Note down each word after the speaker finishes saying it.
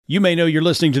You may know you're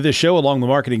listening to this show along the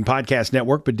Marketing Podcast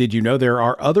Network, but did you know there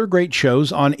are other great shows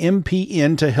on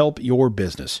MPN to help your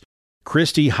business?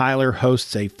 Christy Heiler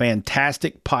hosts a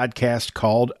fantastic podcast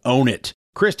called Own It.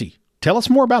 Christy, tell us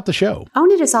more about the show.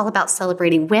 Own It is all about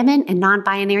celebrating women and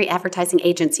non-binary advertising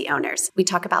agency owners. We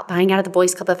talk about buying out of the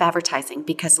Boys Club of Advertising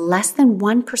because less than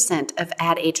 1% of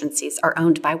ad agencies are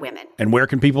owned by women. And where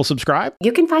can people subscribe?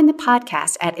 You can find the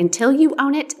podcast at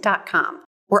untilyouownit.com.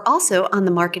 We're also on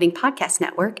the Marketing Podcast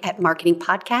Network at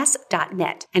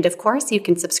marketingpodcast.net. And of course, you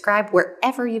can subscribe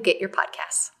wherever you get your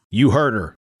podcasts. You heard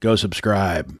her. Go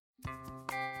subscribe.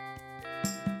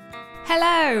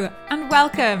 Hello and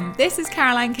welcome. This is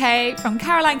Caroline Kay from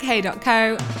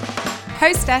carolinekay.co,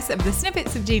 hostess of the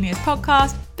Snippets of Genius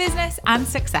podcast, business and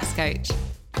success coach.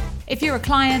 If you're a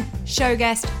client, show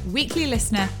guest, weekly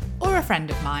listener, or a friend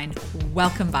of mine,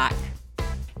 welcome back.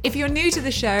 If you're new to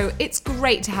the show, it's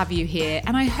great to have you here,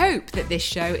 and I hope that this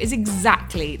show is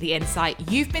exactly the insight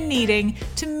you've been needing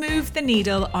to move the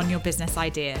needle on your business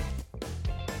idea.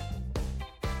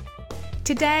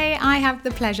 Today, I have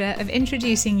the pleasure of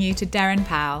introducing you to Darren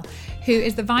Powell, who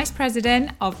is the Vice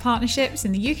President of Partnerships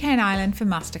in the UK and Ireland for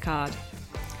MasterCard.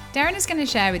 Darren is going to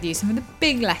share with you some of the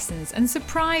big lessons and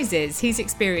surprises he's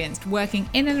experienced working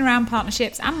in and around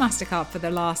partnerships and MasterCard for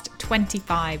the last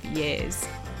 25 years.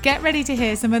 Get ready to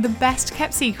hear some of the best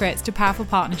kept secrets to powerful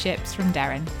partnerships from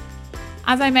Darren.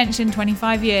 As I mentioned,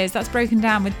 25 years, that's broken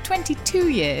down with 22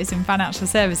 years in financial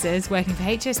services, working for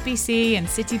HSBC and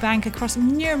Citibank across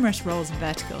numerous roles and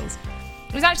verticals.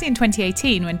 It was actually in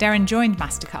 2018 when Darren joined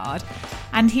MasterCard,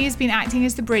 and he has been acting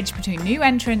as the bridge between new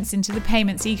entrants into the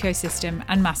payments ecosystem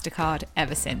and MasterCard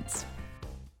ever since.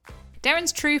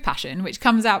 Darren's true passion, which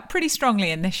comes out pretty strongly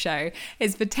in this show,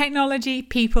 is for technology,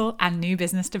 people, and new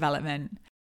business development.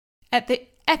 At the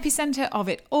epicenter of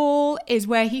it all is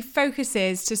where he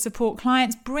focuses to support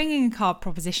clients bringing a card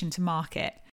proposition to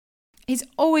market. He's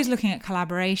always looking at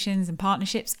collaborations and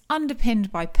partnerships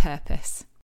underpinned by purpose.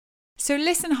 So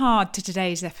listen hard to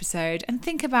today's episode and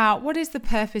think about what is the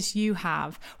purpose you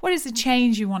have? What is the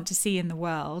change you want to see in the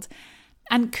world?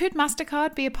 And could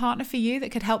MasterCard be a partner for you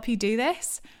that could help you do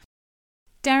this?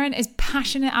 Darren is a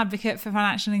passionate advocate for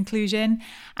financial inclusion,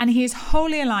 and he is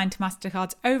wholly aligned to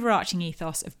MasterCard's overarching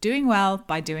ethos of doing well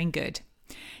by doing good.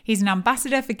 He's an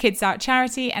ambassador for Kids Out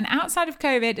charity, and outside of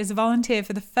COVID is a volunteer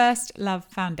for the First Love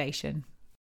Foundation.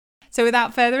 So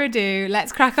without further ado,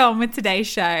 let's crack on with today's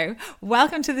show.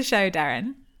 Welcome to the show,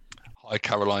 Darren. Hi,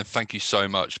 Caroline. Thank you so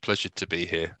much. Pleasure to be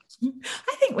here.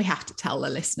 I think we have to tell the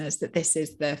listeners that this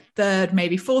is the third,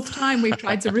 maybe fourth time we've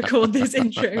tried to record this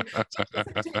intro.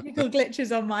 Technical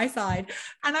glitches on my side.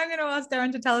 And I'm going to ask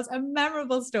Darren to tell us a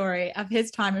memorable story of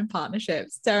his time in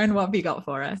partnerships. Darren, what have you got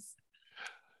for us?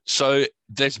 So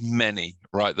there's many,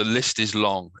 right? The list is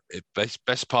long.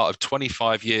 Best part of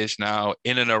 25 years now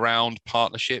in and around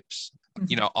partnerships.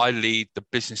 You know, I lead the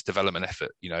business development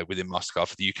effort, within MasterCard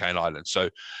for the UK and Ireland. So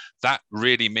that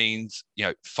really means,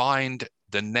 find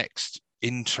the next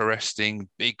interesting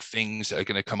big things that are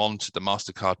going to come onto the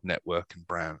MasterCard network and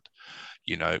brand.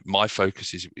 My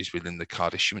focus is within the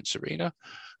card issuance arena,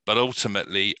 but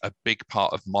ultimately a big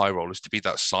part of my role is to be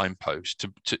that signpost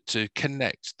to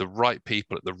connect the right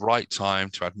people at the right time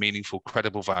to add meaningful,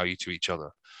 credible value to each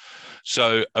other.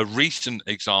 So a recent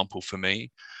example for me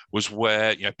was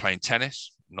where, playing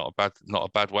tennis, not a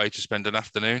bad way to spend an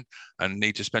afternoon, and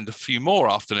need to spend a few more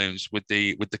afternoons with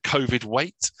the COVID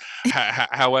wait.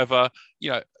 However,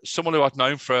 someone who I've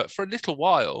known for a little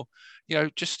while,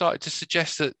 just started to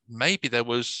suggest that maybe there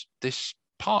was this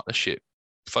partnership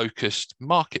focused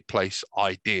marketplace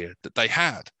idea that they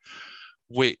had,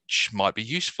 which might be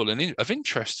useful and of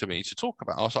interest to me to talk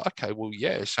about. I was like, okay, well,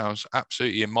 yeah, it sounds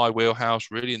absolutely in my wheelhouse,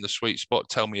 really in the sweet spot.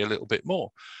 Tell me a little bit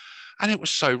more. And it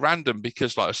was so random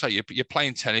because, like I say, you're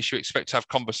playing tennis, you expect to have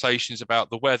conversations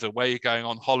about the weather, where you're going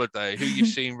on holiday, who you've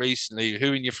seen recently,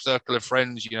 who in your circle of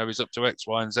friends, is up to X,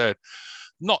 Y, and Z.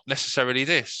 Not necessarily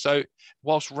this. So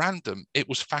whilst random, it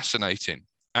was fascinating.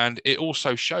 And it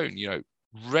also shown,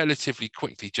 relatively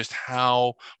quickly just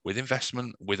how, with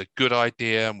investment, with a good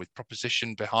idea and with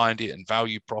proposition behind it and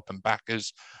value prop and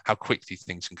backers, how quickly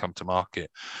things can come to market.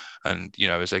 And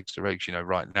as eggs to eggs,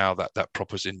 right now that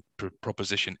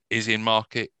proposition is in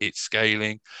market, it's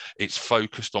scaling, it's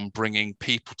focused on bringing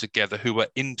people together who are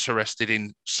interested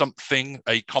in something,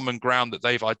 a common ground that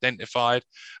they've identified,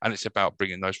 and it's about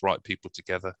bringing those right people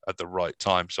together at the right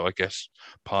time. So I guess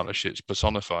partnerships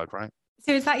personified, right?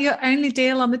 So is that your only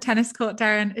deal on the tennis court,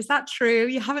 Darren? Is that true?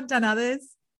 You haven't done others?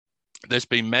 there's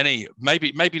been many,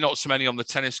 maybe not so many on the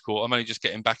tennis court. I'm only just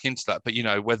getting back into that, but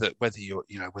whether you're,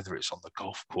 whether it's on the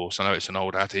golf course, I know it's an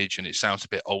old adage and it sounds a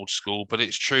bit old school, but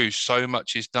it's true. So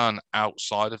much is done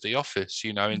outside of the office,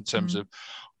 in terms of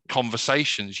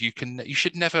conversations. You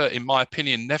should never, in my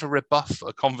opinion, never rebuff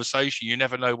a conversation. You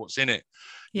never know what's in it.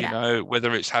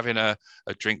 Whether it's having a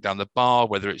drink down the bar,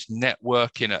 whether it's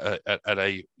networking at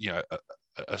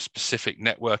a specific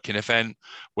networking event,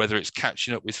 whether it's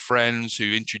catching up with friends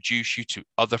who introduce you to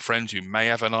other friends who may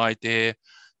have an idea,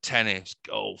 tennis,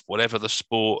 golf, whatever the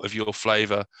sport of your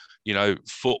flavor,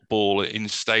 football in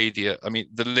stadia. I mean,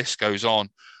 the list goes on.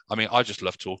 I mean, I just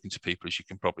love talking to people, as you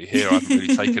can probably hear. I haven't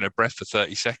really taken a breath for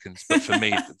 30 seconds. But for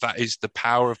me, that is the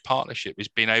power of partnership, is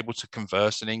being able to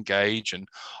converse and engage and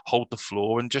hold the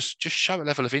floor and just show a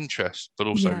level of interest, but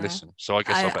also listen. So I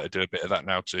guess I better do a bit of that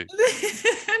now too.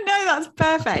 No, that's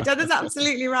perfect. That is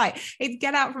absolutely right. It's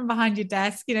get out from behind your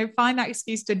desk, find that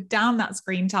excuse to down that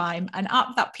screen time and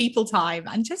up that people time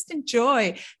and just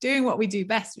enjoy doing what we do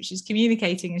best, which is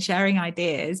communicating and sharing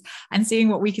ideas and seeing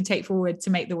what we can take forward to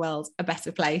make the world a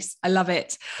better place. I love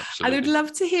it. Absolutely. I would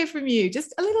love to hear from you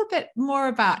just a little bit more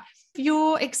about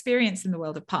your experience in the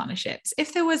world of partnerships.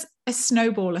 If there was a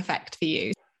snowball effect for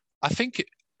you. I think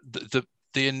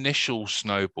the initial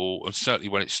snowball, and certainly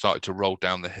when it started to roll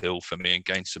down the hill for me and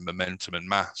gain some momentum and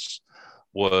mass,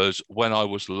 was when I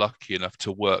was lucky enough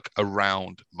to work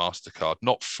around MasterCard,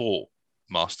 not for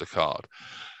MasterCard,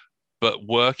 but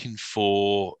working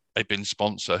for a BIN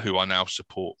sponsor who I now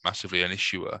support massively, an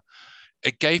issuer.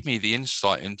 It gave me the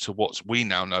insight into what we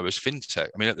now know as fintech.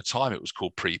 I mean, at the time it was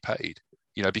called prepaid,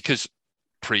 because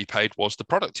prepaid was the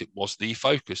product, it was the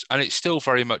focus, and it still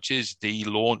very much is the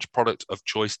launch product of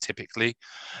choice, typically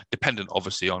dependent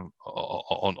obviously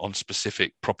on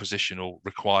specific propositional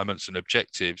requirements and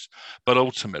objectives, but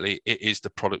ultimately it is the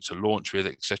product to launch with,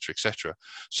 etc.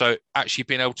 So actually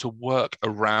being able to work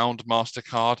around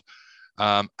MasterCard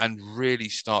and really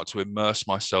start to immerse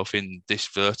myself in this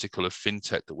vertical of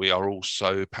fintech that we are all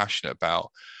so passionate about,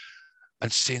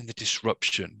 and seeing the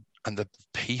disruption and the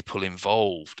people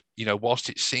involved, whilst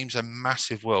it seems a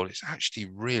massive world, it's actually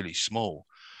really small.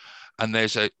 And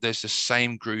there's the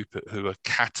same group who are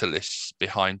catalysts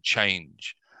behind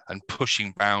change and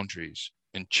pushing boundaries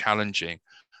and challenging.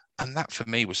 And that for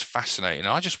me was fascinating.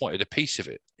 I just wanted a piece of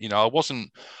it.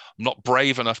 I'm not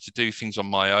brave enough to do things on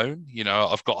my own.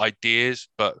 I've got ideas,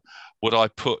 but would I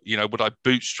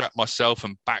bootstrap myself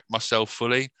and back myself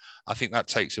fully? I think that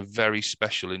takes a very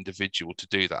special individual to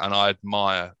do that. And I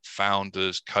admire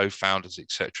founders, co-founders,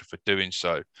 etc. for doing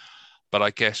so. But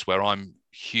I guess where I'm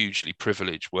hugely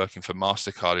privileged working for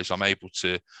MasterCard is I'm able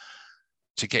to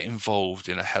get involved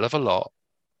in a hell of a lot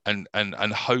and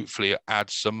hopefully add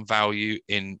some value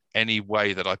in any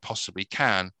way that I possibly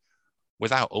can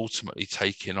without ultimately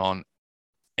taking on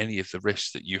any of the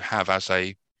risks that you have as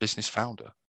a business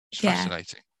founder. It's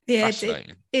fascinating. Yeah,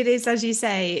 it is, as you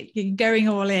say, going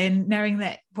all in, knowing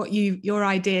that your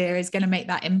idea is going to make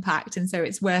that impact. And so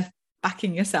it's worth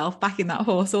backing that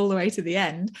horse all the way to the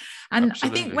end. And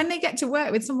absolutely. I think when they get to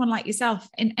work with someone like yourself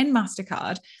in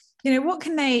MasterCard, what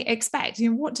can they expect?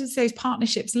 What does those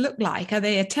partnerships look like? Are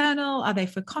they eternal? Are they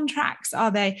for contracts?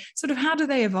 Are they how do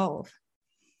they evolve?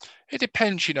 It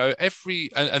depends,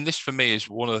 and this for me is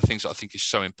one of the things that I think is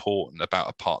so important about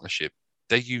a partnership.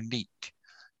 They're unique,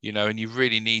 and you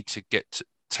really need to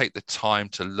take the time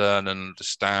to learn and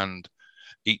understand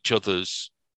each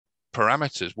other's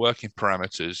parameters, working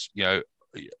parameters,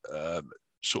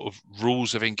 sort of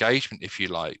rules of engagement, if you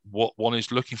like, what one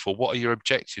is looking for, what are your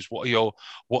objectives, what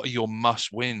are your must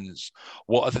wins,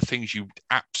 what are the things you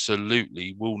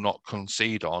absolutely will not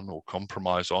concede on or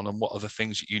compromise on, and what are the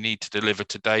things that you need to deliver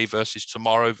today versus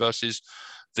tomorrow versus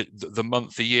the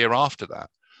month, the year after that.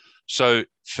 So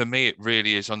for me, it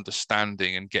really is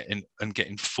understanding and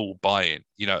getting full buy-in.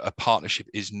 A partnership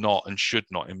is not and should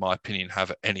not, in my opinion,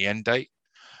 have any end date.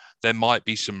 There might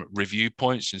be some review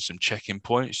points and some check-in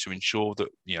points to ensure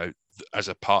that, as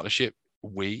a partnership,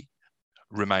 we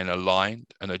remain aligned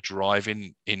and are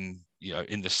driving in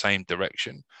the same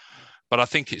direction. But I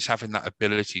think it's having that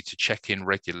ability to check in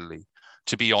regularly,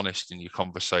 to be honest in your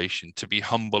conversation, to be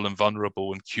humble and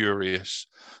vulnerable and curious,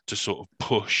 to sort of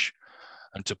push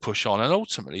and to push on. And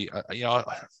ultimately,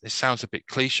 it sounds a bit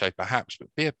cliche perhaps,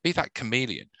 but be that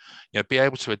chameleon, be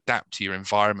able to adapt to your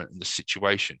environment and the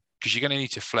situation. Because you're going to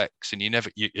need to flex, and you're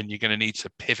going to need to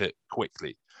pivot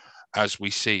quickly, as we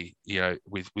see,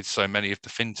 with so many of the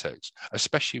fintechs,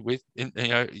 especially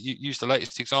you use the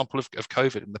latest example of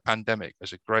COVID and the pandemic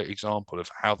as a great example of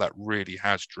how that really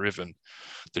has driven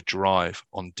the drive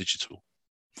on digital.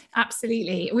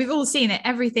 Absolutely. We've all seen it.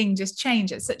 Everything just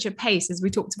changed at such a pace, as we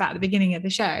talked about at the beginning of the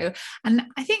show. And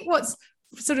I think what's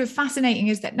sort of fascinating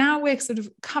is that now we're sort of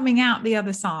coming out the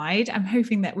other side. I'm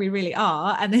hoping that we really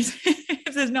are. And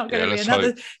there's not going to be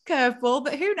another curveball,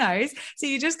 but who knows? So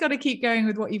you just got to keep going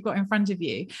with what you've got in front of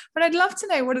you. But I'd love to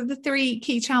know, what are the 3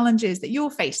 key challenges that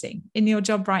you're facing in your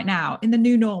job right now, in the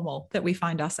new normal that we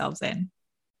find ourselves in?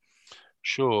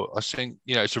 Sure. I think,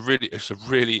 it's a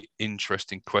really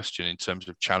interesting question in terms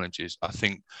of challenges. I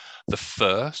think the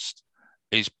first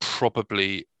is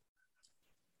probably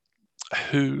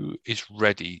who's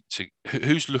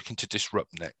looking to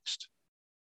disrupt next.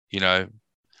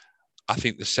 I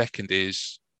think the second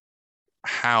is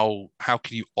how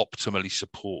can you optimally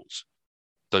support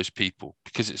those people?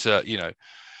 Because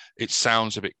it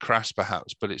sounds a bit crass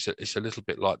perhaps, but it's a little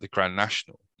bit like the Grand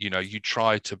National. You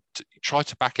try to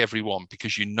back everyone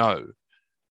because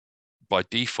by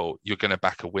default you're going to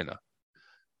back a winner.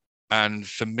 And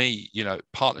for me,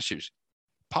 partnerships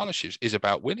is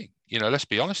about winning. Let's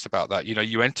be honest about that.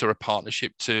 You enter a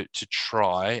partnership to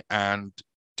try and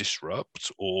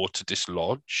disrupt or to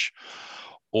dislodge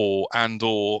or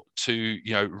to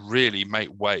really make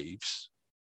waves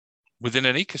within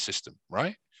an ecosystem,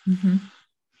 right? Mm-hmm.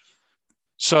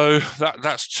 So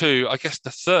that's 2. I guess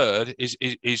the third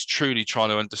is truly trying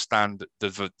to understand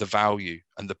the value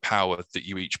and the power that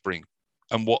you each bring,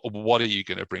 and what are you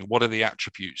going to bring? What are the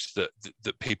attributes that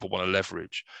people want to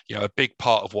leverage? A big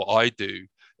part of what I do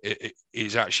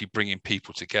is actually bringing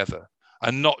people together,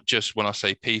 and not just, when I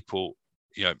say people,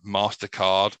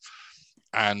 MasterCard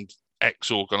and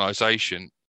X organization.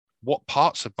 What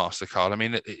parts of MasterCard? I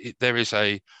mean,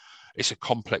 it's a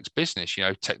complex business,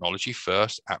 technology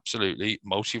first, absolutely.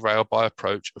 Multi-rail by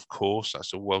approach, of course,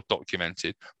 that's all well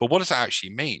documented. But what does that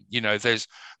actually mean? There's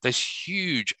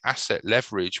huge asset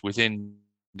leverage within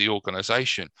the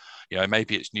organization.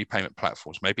 Maybe it's new payment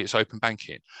platforms, maybe it's open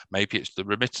banking, maybe it's the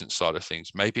remittance side of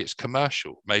things, maybe it's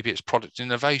commercial, maybe it's product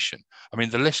innovation. I mean,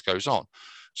 the list goes on.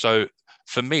 So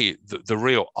for me, the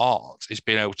real art is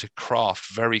being able to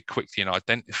craft very quickly and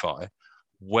identify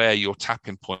where your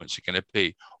tapping points are going to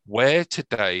be, where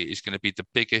today is going to be the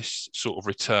biggest sort of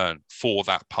return for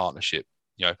that partnership,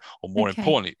 or more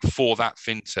importantly, for that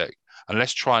fintech. And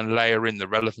let's try and layer in the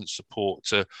relevant support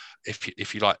to,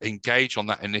 if you like, engage on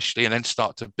that initially, and then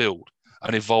start to build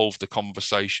and evolve the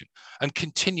conversation and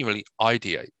continually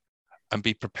ideate and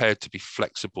be prepared to be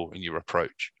flexible in your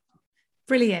approach.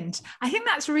 Brilliant. I think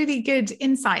that's really good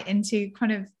insight into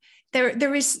kind of,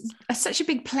 there is such a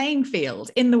big playing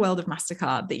field in the world of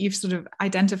MasterCard that you've sort of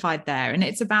identified there. And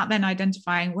it's about then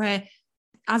identifying where,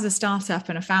 as a startup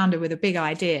and a founder with a big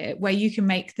idea, where you can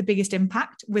make the biggest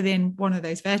impact within one of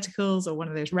those verticals or one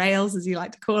of those rails, as you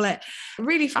like to call it.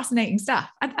 Really fascinating stuff.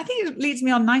 And I think it leads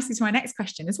me on nicely to my next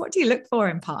question is, what do you look for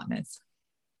in partners?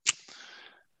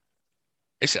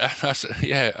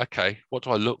 Okay. What do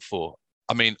I look for?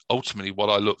 I mean, ultimately, what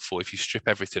I look for, if you strip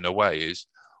everything away, is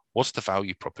what's the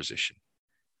value proposition?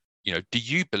 Do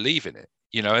you believe in it?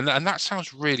 And that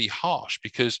sounds really harsh,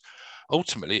 because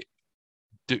ultimately,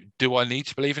 do I need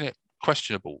to believe in it?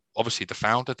 Questionable. Obviously, the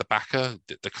founder, the backer,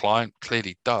 the client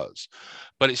clearly does.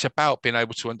 But it's about being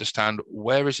able to understand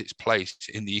where is its place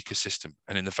in the ecosystem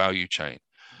and in the value chain.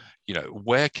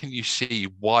 Where can you see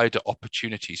wider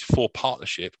opportunities for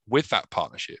partnership with that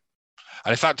partnership?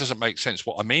 And if that doesn't make sense,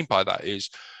 what I mean by that is,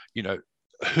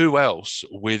 who else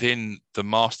within the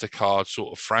MasterCard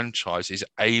sort of franchise is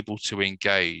able to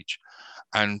engage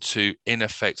and to, in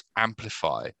effect,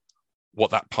 amplify what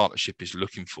that partnership is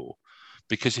looking for?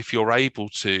 Because if you're able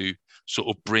to sort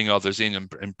of bring others in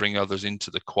and bring others into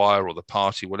the choir or the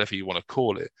party, whatever you want to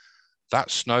call it,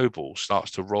 that snowball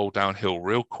starts to roll downhill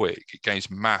real quick. It gains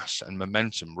mass and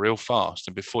momentum real fast.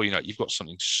 And before you know it, you've got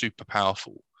something super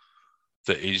powerful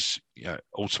that is,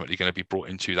 ultimately going to be brought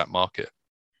into that market.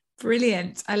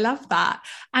 Brilliant. I love that.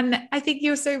 And I think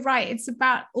you're so right. It's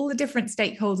about all the different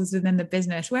stakeholders within the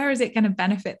business. Where is it going to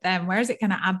benefit them? Where is it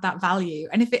going to add that value?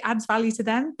 And if it adds value to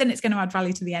them, then it's going to add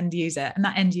value to the end user, and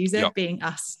that end user being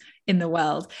us in the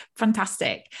world.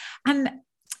 Fantastic. And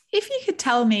if you could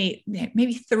tell me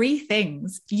maybe 3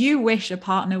 things you wish a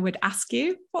partner would ask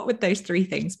you, what would those 3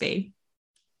 things be?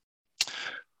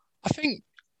 I think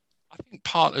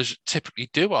partners typically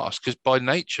do ask, because by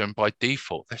nature and by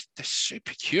default, they're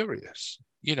super curious.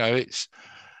 It's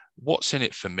what's in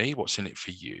it for me, what's in it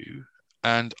for you,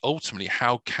 and ultimately,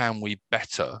 how can we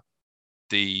better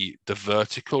the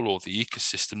vertical or the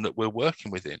ecosystem that we're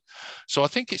working within? So I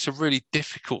think it's a really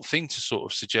difficult thing to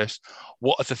sort of suggest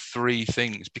what are the 3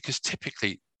 things, because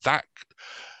typically that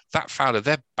founder,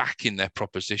 they're backing their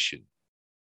proposition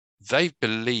they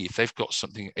believe they've got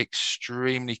something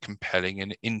extremely compelling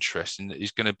and interesting that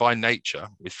is going to, by nature,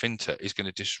 with fintech, is going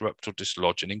to disrupt or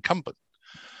dislodge an incumbent.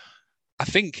 I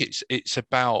think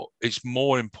it's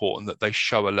more important that they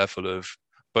show a level of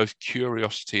both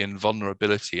curiosity and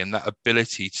vulnerability, and that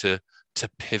ability to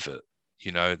pivot,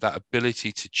 that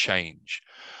ability to change,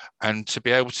 and to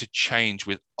be able to change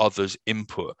with others'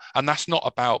 input. And that's not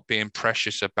about being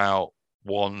precious about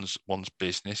one's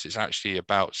business. It's actually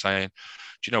about saying,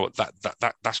 do you know what,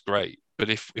 that's great, but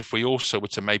if we also were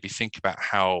to maybe think about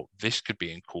how this could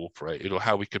be incorporated, or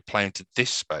how we could play into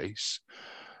this space,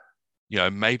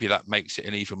 maybe that makes it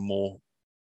an even more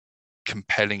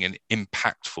compelling and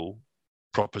impactful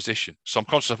proposition. So I'm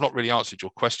conscious I've not really answered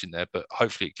your question there, but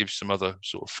hopefully it gives some other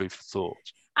sort of food for thought.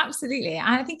 Absolutely.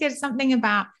 I think there's something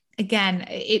about, again,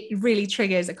 it really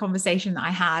triggers a conversation that I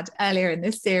had earlier in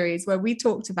this series where we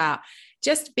talked about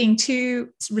just being too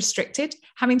restricted,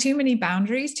 having too many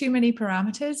boundaries, too many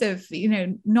parameters of,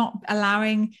 not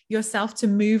allowing yourself to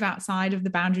move outside of the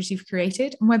boundaries you've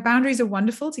created. And where boundaries are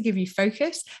wonderful to give you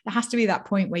focus, there has to be that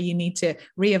point where you need to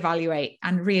reevaluate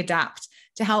and readapt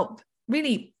to help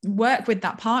really work with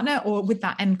that partner or with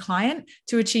that end client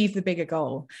to achieve the bigger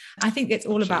goal. I think it's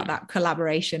all about that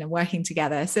collaboration and working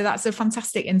together. So that's a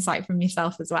fantastic insight from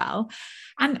yourself as well.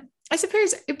 And I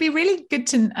suppose it'd be really good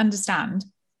to understand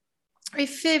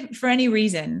if for any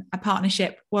reason a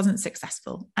partnership wasn't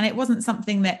successful and it wasn't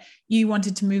something that you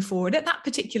wanted to move forward at that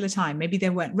particular time. Maybe they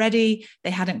weren't ready, they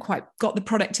hadn't quite got the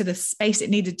product to the space it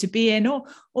needed to be in, or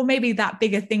maybe that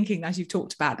bigger thinking as you've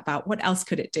talked about what else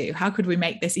could it do? How could we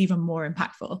make this even more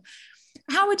impactful?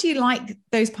 How would you like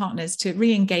those partners to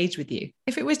re-engage with you?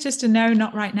 If it was just a no,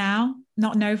 not right now,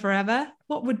 not no forever,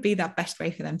 what would be that best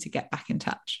way for them to get back in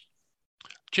touch?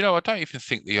 Do you know, I don't even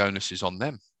think the onus is on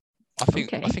them. I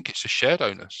think it's a shared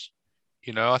onus.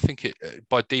 I think it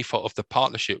by default of the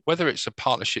partnership, whether it's a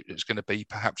partnership that's going to be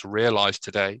perhaps realized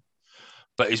today,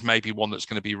 but is maybe one that's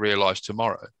going to be realized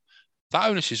tomorrow, that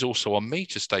onus is also on me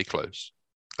to stay close,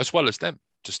 as well as them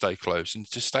to stay close and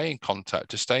to stay in contact,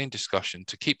 to stay in discussion,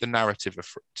 to keep the narrative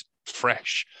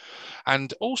fresh,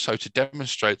 and also to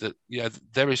demonstrate that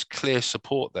there is clear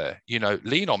support there.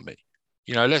 Lean on me.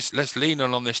 Let's lean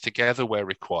on this together where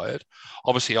required.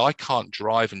 Obviously, I can't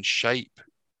drive and shape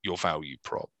your value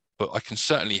prop, but I can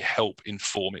certainly help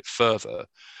inform it further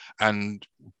and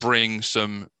bring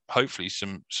hopefully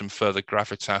some further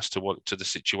gravitas to the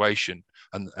situation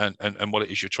and what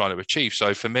it is you're trying to achieve.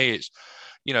 So for me, it's,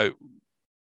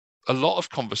 a lot of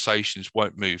conversations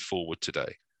won't move forward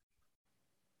today,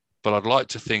 but I'd like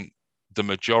to think the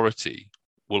majority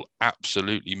will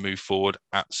absolutely move forward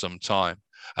at some time.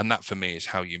 And that for me is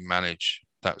how you manage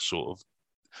that sort of,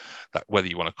 that whether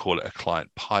you want to call it a client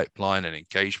pipeline, an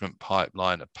engagement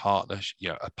pipeline, a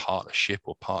partnership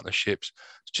or partnerships.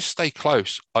 Just stay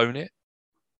close, own it,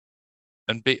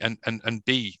 and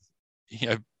be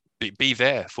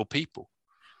there for people.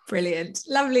 Brilliant.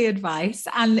 Lovely advice.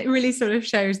 And it really sort of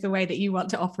shows the way that you want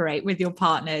to operate with your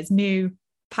partners, new,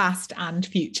 past, and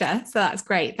future. So that's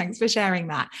great. Thanks for sharing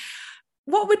that.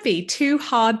 What would be 2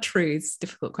 hard truths?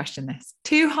 Difficult question, this.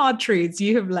 2 hard truths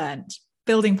you have learned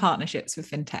building partnerships with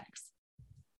fintechs.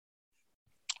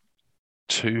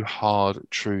 2 hard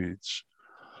truths.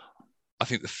 I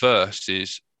think the first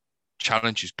is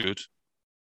challenge is good.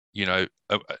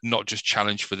 Not just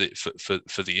challenge for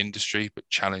the industry, but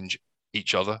challenge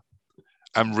each other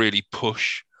and really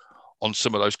push on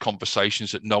some of those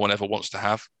conversations that no one ever wants to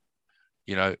have.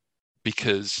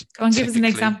 Because go on, give us an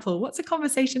example. What's a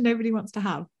conversation nobody wants to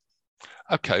have?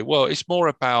 Okay, well, it's more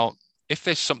about if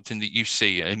there's something that you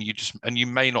see and you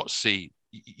may not see,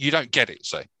 you don't get it,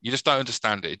 say, you just don't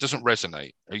understand it, it doesn't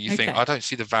resonate, or you think, I don't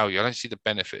see the value, I don't see the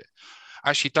benefit.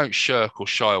 Actually, don't shirk or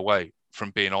shy away from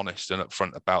being honest and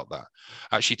upfront about that.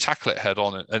 Actually tackle it head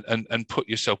on and put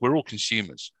yourself, we're all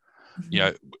consumers.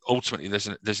 Mm-hmm. Ultimately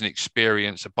there's an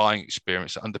experience, a buying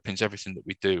experience that underpins everything that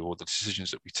we do or the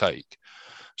decisions that we take.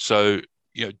 So,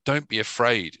 don't be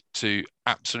afraid to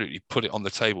absolutely put it on the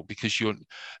table, because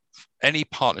any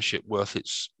partnership worth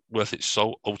its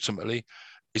salt ultimately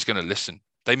is going to listen.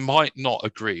 They might not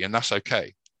agree, and that's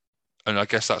okay. And I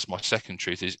guess that's my second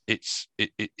truth is it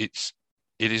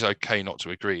is okay not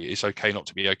to agree. It's okay not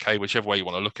to be okay, whichever way you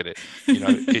want to look at it.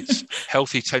 It's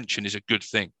healthy tension is a good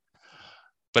thing,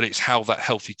 but it's how that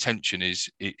healthy tension is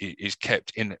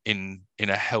kept in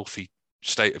a healthy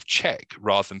state of check,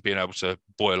 rather than being able to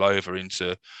boil over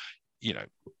into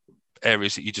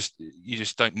areas that you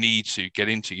just don't need to get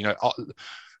into.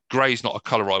 grey is not a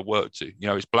colour I work to. You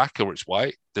know, it's black or it's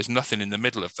white. There's nothing in the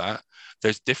middle of that.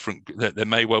 There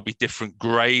may well be different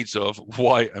grades of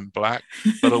white and black,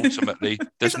 but ultimately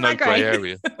there's no grey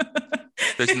area.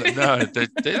 No,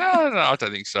 I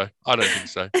don't think so.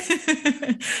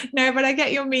 No, but I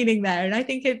get your meaning there. And I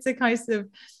think it's a kind of,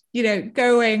 you know,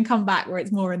 go away and come back where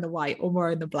it's more in the white or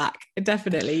more in the black.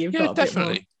 Definitely. You've got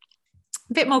a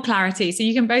bit more clarity so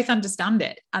you can both understand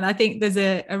it. And I think there's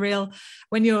a real,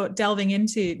 when you're delving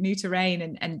into new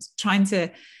terrain and trying to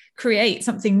create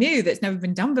something new that's never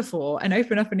been done before and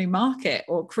open up a new market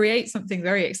or create something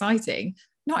very exciting,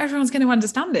 not everyone's going to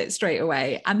understand it straight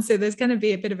away. And so there's going to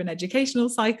be a bit of an educational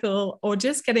cycle, or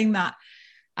just getting that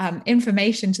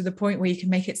information to the point where you can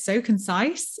make it so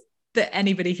concise that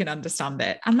anybody can understand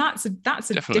it. And that's a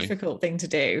difficult thing to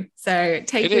do. So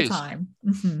take your time.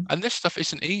 Mm-hmm. And this stuff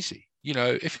isn't easy. You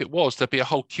know, if it was, there'd be a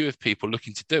whole queue of people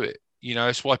looking to do it. You know,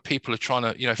 it's why people are trying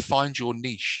to, you know, find your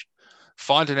niche,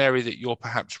 find an area that you're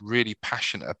perhaps really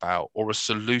passionate about, or a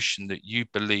solution that you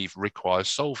believe requires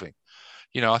solving.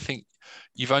 You know, I think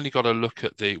you've only got to look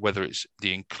at whether it's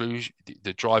the inclusion,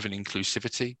 the drive in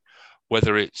inclusivity,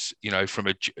 whether it's, you know, from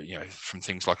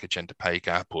things like a gender pay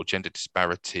gap or gender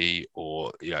disparity,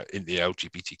 or, you know, in the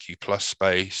LGBTQ plus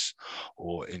space,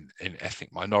 or in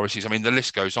ethnic minorities. I mean, the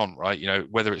list goes on, right? You know,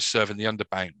 whether it's serving the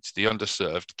underbanked, the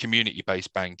underserved,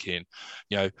 community-based banking,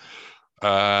 you know,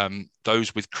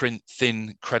 those with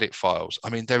thin credit files. I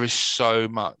mean, there is so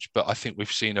much, but I think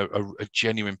we've seen a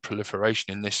genuine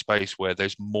proliferation in this space where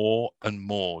there's more and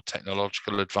more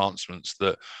technological advancements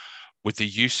that, with the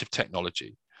use of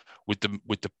technology, with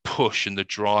the push and the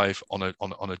drive on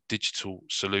a digital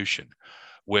solution,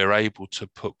 we're able to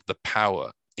put the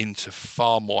power into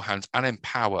far more hands and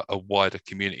empower a wider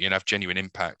community and have genuine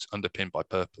impact underpinned by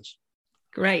purpose.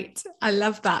 Great. I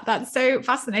love that. That's so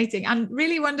fascinating and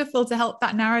really wonderful to help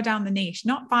that narrow down the niche,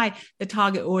 not by the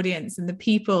target audience and the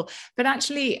people, but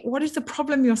actually what is the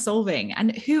problem you're solving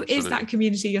and who is that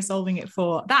community you're solving it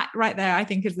for? That right there, I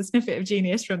think, is the snippet of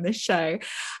genius from this show.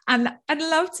 And I'd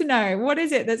love to know, what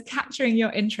is it that's capturing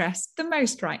your interest the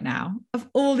most right now of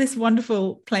all this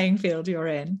wonderful playing field you're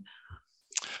in?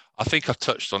 I think I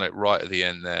touched on it right at the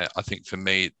end there. I think for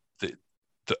me,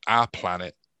 that our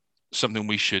planet, something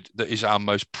that is our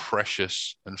most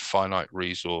precious and finite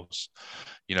resource,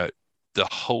 you know, the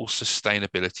whole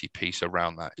sustainability piece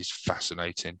around that is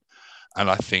fascinating. And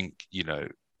I think, you know,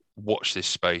 watch this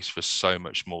space for so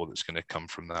much more that's going to come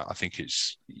from that. I think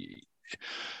it's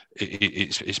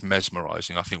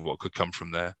mesmerizing. I think what could come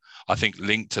from there. I think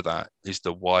linked to that is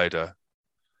the wider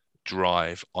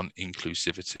drive on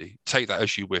inclusivity. Take that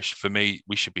as you wish. For me,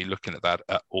 we should be looking at that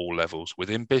at all levels,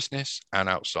 within business and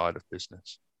outside of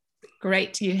business.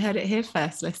 Great. You heard it here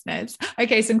first, listeners.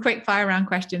 Okay, some quick fire round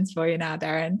questions for you now,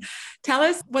 Darren. Tell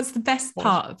us, what's the best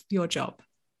part of your job?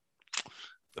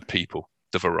 The people,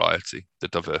 the variety, the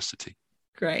diversity.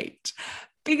 Great.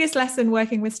 Biggest lesson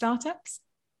working with startups?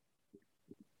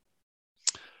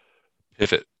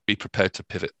 Pivot. Be prepared to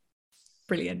pivot.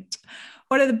 Brilliant.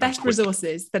 What are the best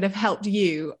resources that have helped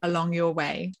you along your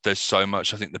way? There's so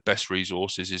much. I think the best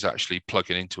resources is actually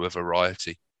plugging into a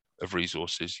variety of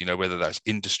resources, you know, whether that's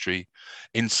industry,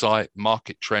 insight,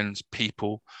 market trends,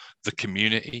 people, the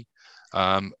community,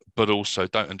 but also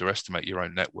don't underestimate your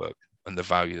own network and the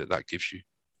value that gives you.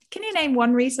 Can you name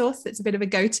one resource that's a bit of a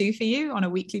go-to for you on a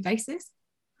weekly basis?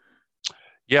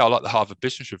 Yeah, I like the Harvard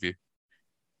Business Review.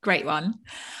 Great one.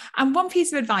 And one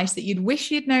piece of advice that you'd wish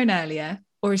you'd known earlier,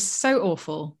 or is so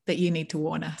awful that you need to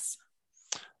warn us?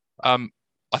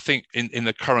 I think in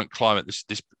the current climate,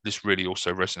 this really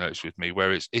also resonates with me,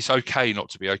 where it's okay not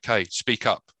to be okay. Speak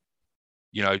up.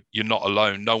 You know, you're not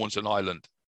alone. No one's an island.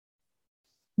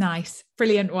 Nice.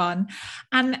 Brilliant one.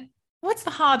 And what's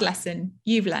the hard lesson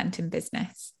you've learned in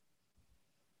business?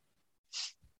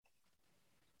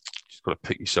 Just got to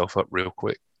pick yourself up real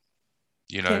quick.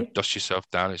 You know, dust yourself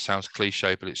down. It sounds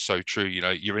cliche, but it's so true. You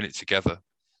know, you're in it together.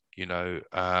 You know,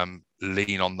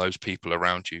 lean on those people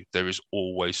around you. There is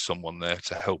always someone there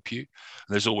to help you. And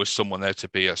there's always someone there to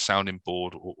be a sounding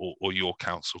board or your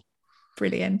counsel.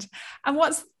 Brilliant. And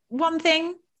what's one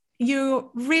thing you're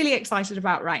really excited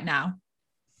about right now?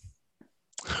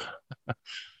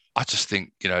 I just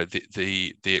think, you know,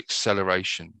 the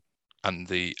acceleration and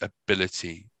the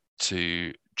ability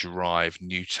to drive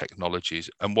new technologies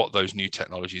and what those new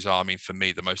technologies are. I mean, for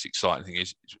me, the most exciting thing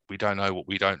is we don't know what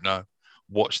we don't know.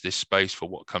 Watch this space for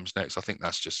what comes next. I think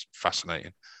that's just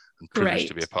fascinating and privileged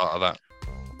to be a part of that.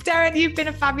 Darren, you've been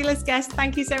a fabulous guest.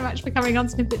 Thank you so much for coming on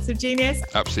Snippets of Genius.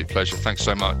 Absolute pleasure. Thanks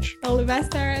so much. All the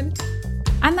best, Darren.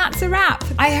 And that's a wrap.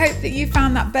 I hope that you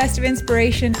found that burst of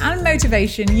inspiration and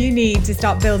motivation you need to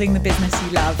start building the business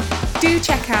you love. Do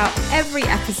check out every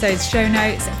episode's show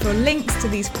notes for links to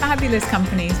these fabulous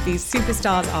companies these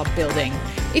superstars are building.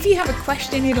 If you have a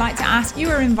question you'd like to ask, you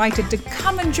are invited to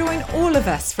come and join all of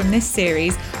us from this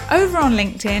series over on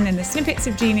LinkedIn in the Snippets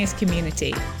of Genius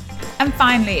community. And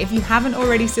finally, if you haven't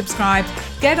already subscribed,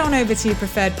 get on over to your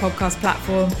preferred podcast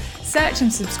platform, search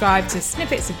and subscribe to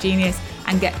Snippets of Genius,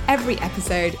 and get every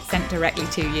episode sent directly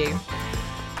to you.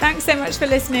 Thanks so much for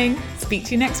listening. Speak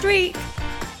to you next week.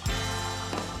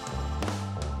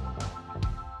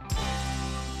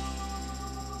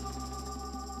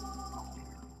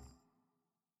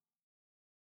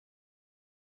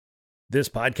 This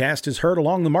podcast is heard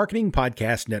along the Marketing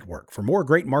Podcast Network. For more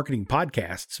great marketing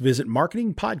podcasts, visit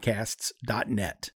marketingpodcasts.net.